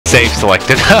Save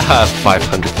selected. Haha,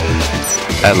 500.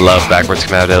 I love backwards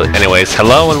compatibility. Anyways,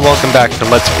 hello and welcome back to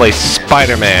Let's Play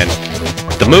Spider-Man.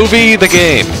 The movie, the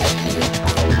game.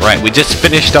 Right, we just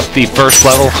finished up the first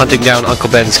level, hunting down Uncle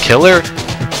Ben's killer.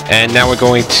 And now we're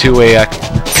going to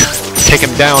take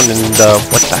him down and,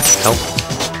 what the hell?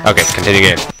 Okay, continue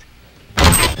game.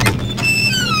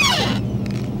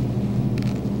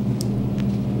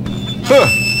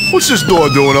 Huh, what's this door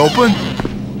doing open?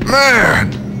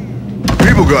 Man,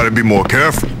 people gotta be more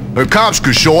careful. The cops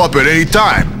could show up at any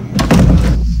time.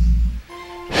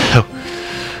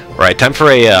 Right, time for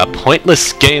a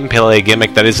pointless gameplay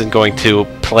gimmick that isn't going to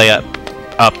play up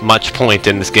much point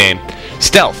in this game.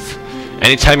 Stealth.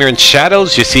 Anytime you're in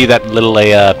shadows, you see that little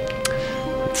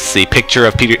let's see, picture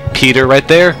of Peter right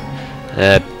there.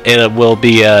 It will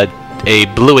be a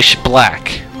bluish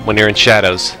black when you're in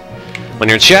shadows. When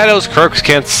you're in shadows, crooks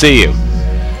can't see you.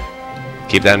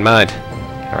 Keep that in mind.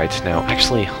 Alright, now,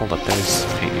 actually, hold up, there's...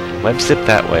 Okay, you can web zip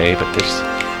that way, but there's...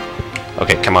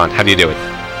 Okay, come on, how do you do it?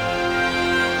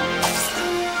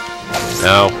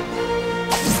 No.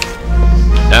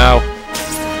 No.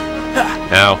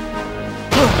 No.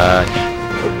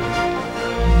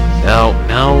 No,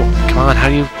 come on, how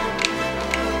do you...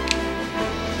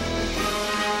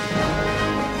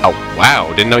 Oh,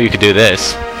 wow, didn't know you could do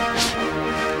this.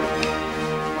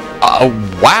 Oh,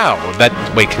 wow,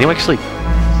 wait, can you actually...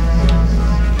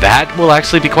 That will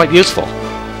actually be quite useful.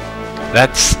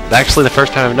 That's actually the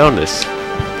first time I've known this.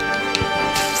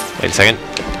 Wait a second.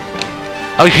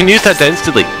 Oh, you can use that to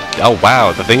instantly... Oh,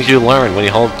 wow, the things you learn when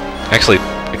you hold... Actually,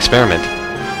 experiment.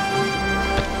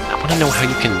 But I want to know how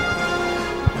you can...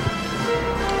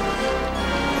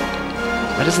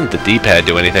 Why doesn't the D-pad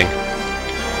do anything?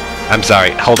 I'm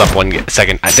sorry, hold up one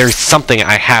second. There's something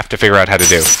I have to figure out how to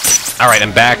do. Alright,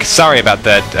 I'm back. Sorry about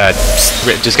that.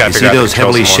 Just gotta figure out... See those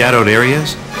heavily shadowed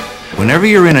areas? Whenever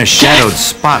you're in a shadowed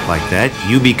spot like that,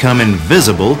 you become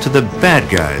invisible to the bad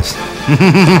guys.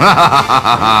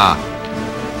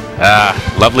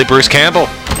 Lovely Bruce Campbell.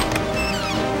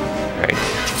 Alright,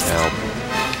 now...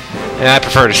 Yeah, I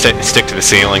prefer to stick to the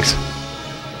ceilings.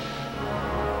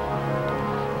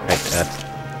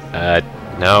 Right,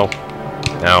 no.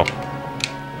 No.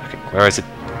 Okay, where is it?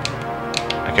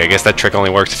 Okay, I guess that trick only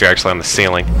works if you're actually on the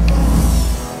ceiling.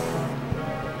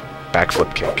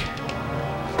 Backflip kick.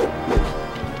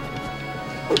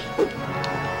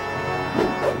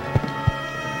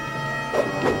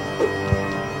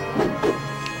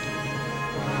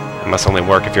 It must only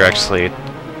work if you're actually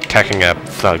attacking a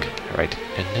thug, right?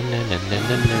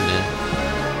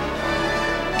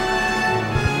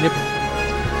 Yep.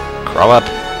 Crawl up.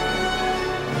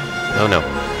 Oh no.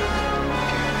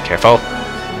 Careful.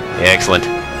 Yeah, excellent.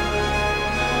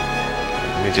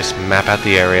 Let me just map out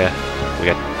the area. We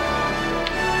got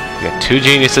two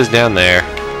geniuses down there.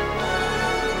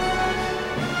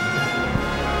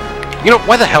 You know,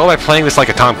 why the hell am I playing this like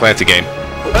a Tom Clancy game?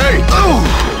 Hey!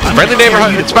 Oh! Friendly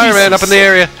neighborhood Spider-Man up in the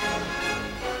area.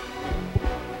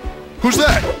 Who's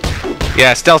that?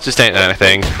 Yeah, stealth just ain't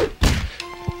anything.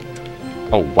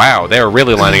 Oh wow, they were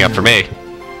really lining up for me.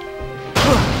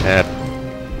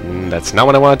 That's not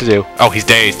what I wanted to do. Oh, he's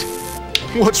dazed.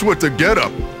 What's with the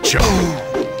getup, Joe?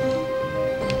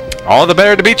 All the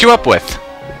better to beat you up with.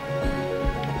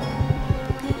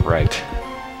 Right.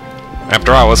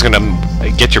 After all, I was gonna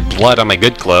get your blood on my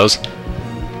good clothes.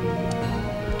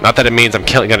 Not that it means I'm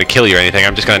gonna kill you or anything,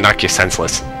 I'm just gonna knock you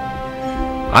senseless.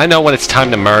 I know when it's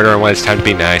time to murder and when it's time to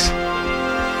be nice.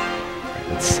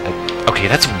 Okay,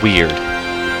 that's weird.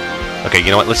 Okay,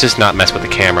 you know what, let's just not mess with the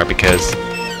camera because...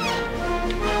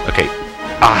 Okay.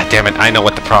 Ah, damn it, I know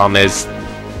what the problem is.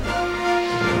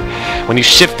 When you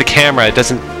shift the camera, it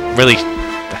doesn't really...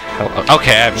 The hell?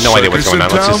 Okay, I have no idea what's going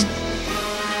on. Let's just...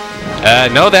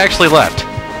 no, they actually left.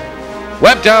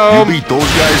 Web Dome! You beat those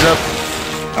guys up?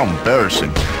 How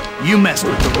embarrassing. You messed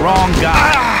with the wrong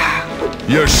guy. Ah!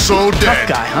 You're so dead. Tough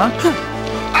guy, huh?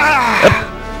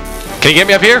 Ah! Can you get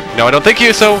me up here? No, I don't think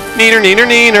you, so... Neener, neener,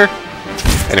 neener.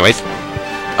 Anyways.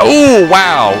 Oh,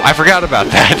 wow! I forgot about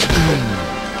that.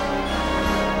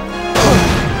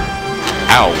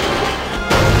 Ow.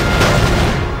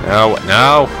 No,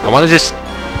 no. I want to just...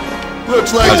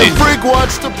 Looks like the freak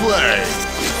wants to play.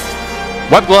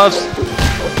 Web gloves.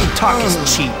 Talk is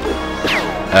cheap.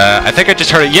 I think I just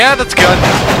heard it. Yeah, that's good.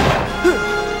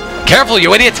 Careful,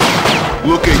 you idiot!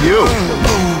 Look at you.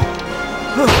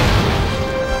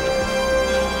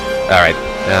 Alright,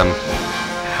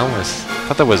 how was... I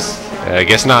thought that was... I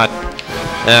guess not.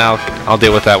 I'll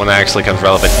deal with that when that actually comes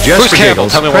relevant. Just Bruce Campbell,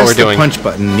 tell me what we're doing. Press the punch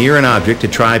button near an object to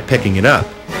try picking it up.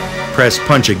 Press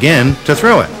punch again to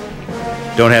throw it.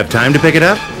 Don't have time to pick it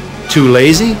up? Too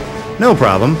lazy? No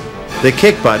problem. The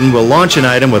kick button will launch an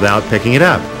item without picking it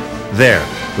up. There.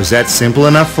 Was that simple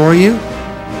enough for you?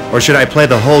 Or should I play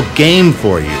the whole game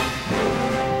for you?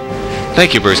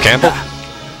 Thank you, Bruce Campbell.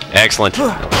 Excellent.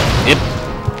 Yep.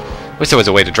 Wish there was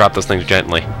a way to drop those things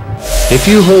gently. If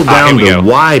you hold down here we the go.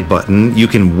 Y button, you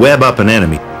can web up an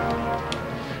enemy.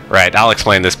 Right, I'll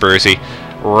explain this, Brucey.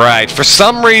 Right, for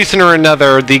some reason or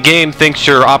another, the game thinks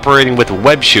you're operating with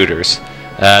web shooters.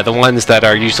 The ones that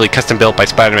are usually custom built by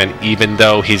Spider-Man, even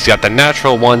though he's got the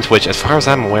natural ones, which, as far as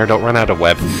I'm aware, don't run out of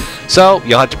web. So,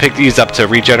 you'll have to pick these up to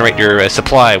regenerate your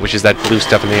supply, which is that blue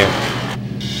stuff in the air.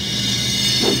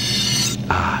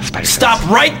 Ah, Spider-Man. Stop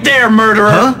right there, murderer!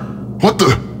 Huh? What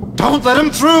the? Don't let him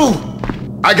through!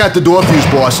 I got the door fuse,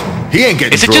 boss. He ain't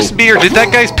getting Is it through. just me, or did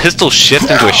that guy's pistol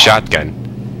shift into a shotgun?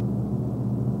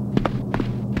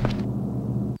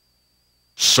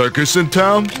 Circus in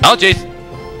town? Oh, jeez.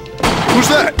 Who's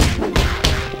that?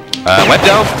 Web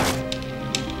dome?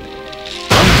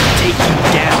 Take you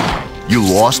down. You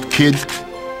lost, kid?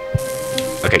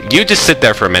 Okay, you just sit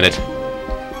there for a minute.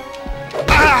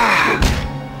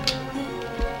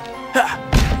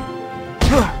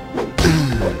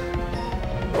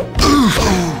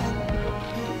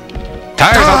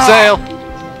 Tires on sale!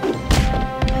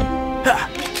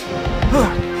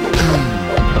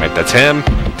 Alright, that's him.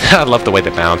 I love the way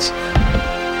they bounce.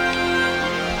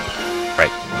 Right.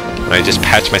 I just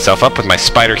patch myself up with my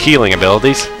spider healing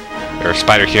abilities. Or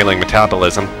spider healing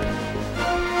metabolism.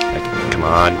 Right, come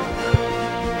on.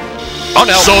 Oh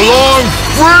no! So long,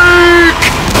 freak!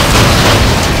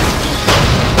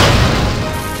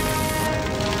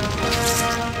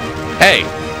 Hey!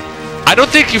 I don't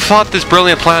think you fought this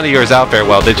brilliant plan of yours out very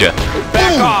well, did you?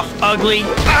 Back off, ugly!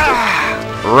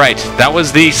 Right, that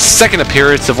was the second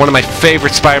appearance of one of my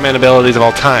favorite Spider-Man abilities of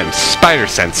all time, Spider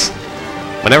Sense.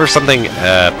 Whenever something,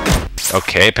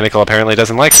 okay, Pinnacle apparently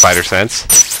doesn't like Spider Sense.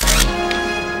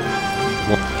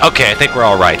 Well, okay, I think we're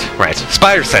all right. Right,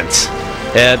 Spider Sense.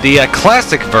 The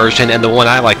classic version, and the one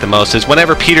I like the most, is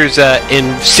whenever Peter's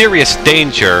in serious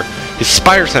danger, his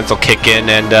Spider Sense will kick in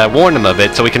and warn him of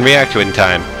it so he can react to it in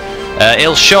time.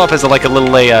 It'll show up as like a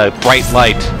little bright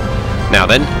light. Now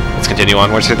then, let's continue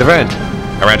onwards to the vent.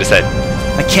 Around his head.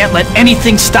 I can't let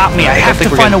anything stop me. I have to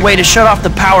find a way to shut off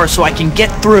the power so I can get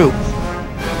through.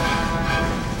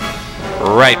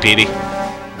 Right, Petey.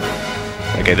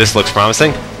 Okay, this looks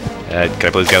promising. Can I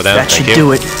please go down? That Thank should you.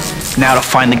 do it. Now to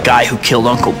find the guy who killed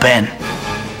Uncle Ben.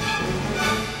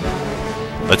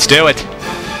 Let's do it.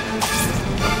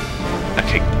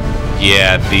 Okay.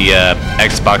 Yeah, the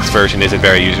Xbox version isn't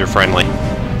very user-friendly.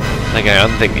 Like, I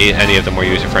don't think any of them were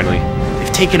user-friendly.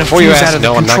 They've taken a Before you fuse ask, out of the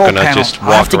no, I'm not control gonna panel. just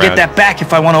I'll have to walk get around. that back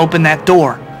if I want to open that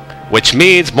door. Which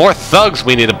means more thugs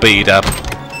we need to beat up.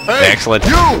 Hey, Excellent.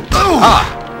 You!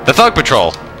 Ah, the Thug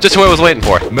Patrol. Just who I was waiting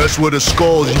for. Mess with the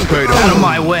skulls, you pay the... Out of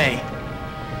my way.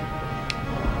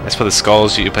 That's for the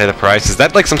skulls you pay the price. Is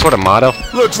that like some sort of motto?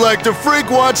 Looks like the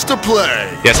freak wants to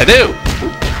play. Yes, I do.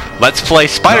 Let's play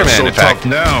Spider-Man, Not so in fact.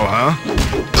 tough now, huh?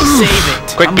 Save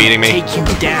it. Quit I'm beating gonna me. Take you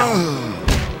down.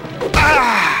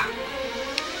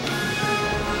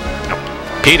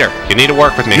 Peter, you need to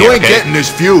work with me You here, ain't okay? getting this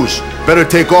fuse. Better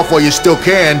take off while you still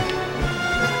can.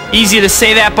 Easy to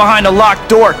say that behind a locked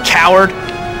door, coward.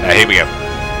 Here we go.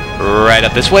 Right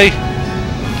up this way.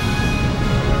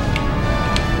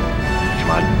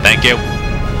 Come on, thank you.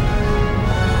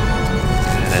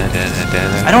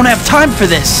 I don't have time for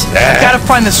this. I've got to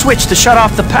find the switch to shut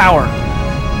off the power.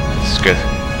 This is good.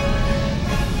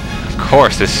 Of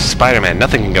course, this is Spider-Man.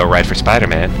 Nothing can go right for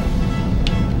Spider-Man.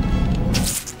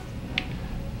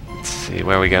 Let's see,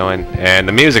 where are we going? And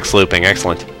the music's looping.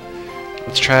 Excellent.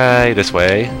 Let's try this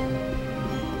way.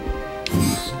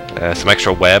 Some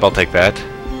extra web. I'll take that.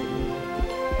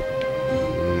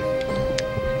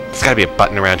 There's got to be a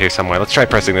button around here somewhere. Let's try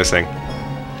pressing this thing.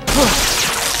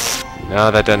 No,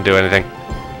 that doesn't do anything.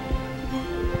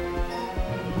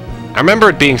 I remember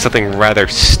it being something rather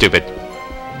stupid.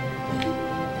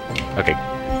 Okay.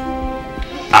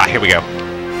 Ah, here we go.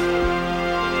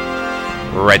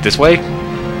 Right this way.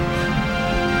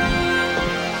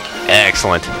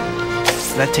 Excellent.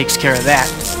 That takes care of that.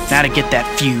 Now to get that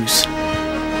fuse.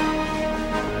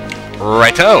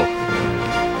 Righto.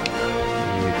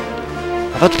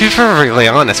 Although to be perfectly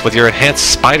honest, with your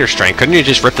enhanced spider strength, couldn't you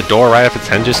just rip the door right off its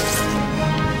hinges?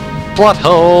 Plot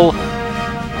hole!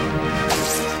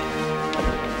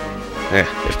 Yeah,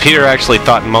 if Peter actually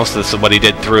thought most of this is what he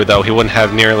did through, though, he wouldn't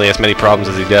have nearly as many problems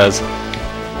as he does.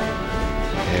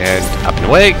 And up and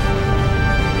away.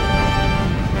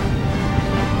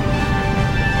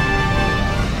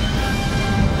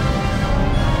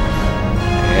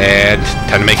 And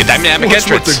time to make a dynamic What's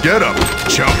with entrance. the get-up,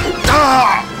 chump?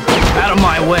 Ah! Out of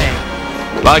my way.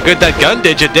 A lot of good that gun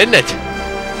did you, didn't it?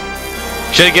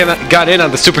 Should have got in on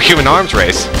the superhuman arms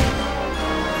race.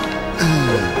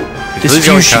 This Please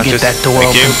Jew go should get unconscious. that door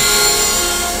Thank open. you.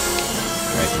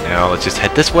 Right now, let's just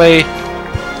head this way.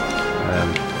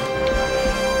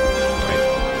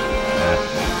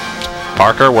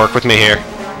 Parker, work with me here.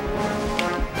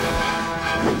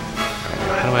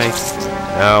 How do I?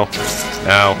 No,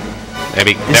 no.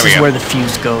 Maybe. This There we is go. where the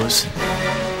fuse goes.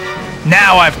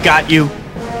 Now I've got you.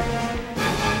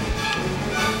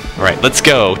 All right, let's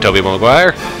go, Tobey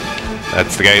Maguire.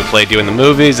 That's the guy who played you in the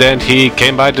movies, and he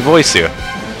came by to voice you.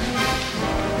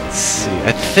 Let's see.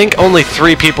 I think only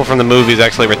 3 people from the movies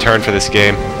actually returned for this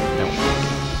game.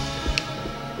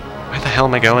 Where the hell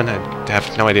am I going? I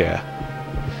have no idea.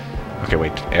 Okay,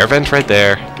 wait. Air vent right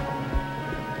there.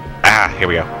 Ah, here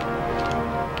we go.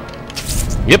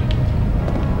 Yep.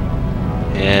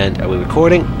 And are we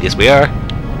recording? Yes, we are.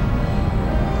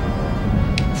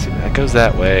 Let's see, that goes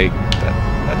that way.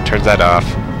 That turns that off.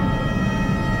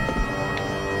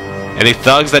 Any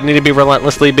thugs that need to be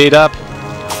relentlessly beat up?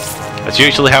 That's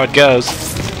usually how it goes.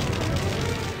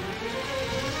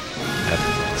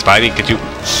 Spidey, could you...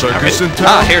 Circus in town?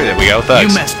 Ah, here we go, thugs.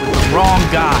 You messed with the wrong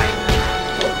guy.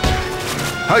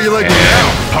 How you like me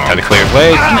now, Time punk? to clear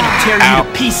way. I'm gonna tear Ow. you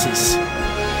to pieces.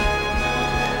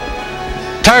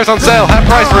 Tires on sale, half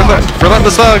price for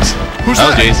relentless thugs. Who's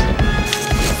Oh, that? jeez.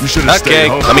 You should have Okay, stayed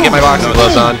home. let me get my boxing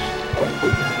gloves on.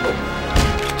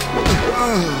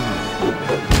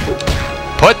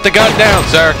 Put the gun down,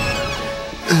 sir.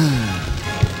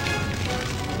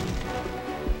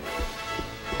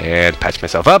 And patch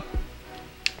myself up.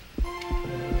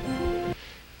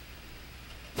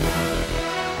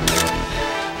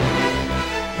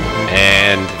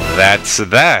 And that's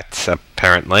that,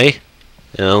 apparently.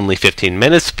 Only 15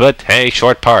 minutes, but hey,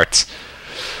 short parts.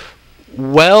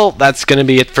 Well, that's going to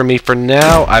be it for me for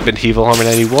now. I've been Evil Homer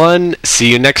 91.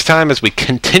 See you next time as we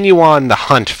continue on the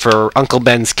hunt for Uncle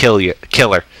Ben's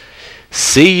killer.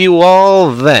 See you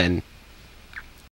all then.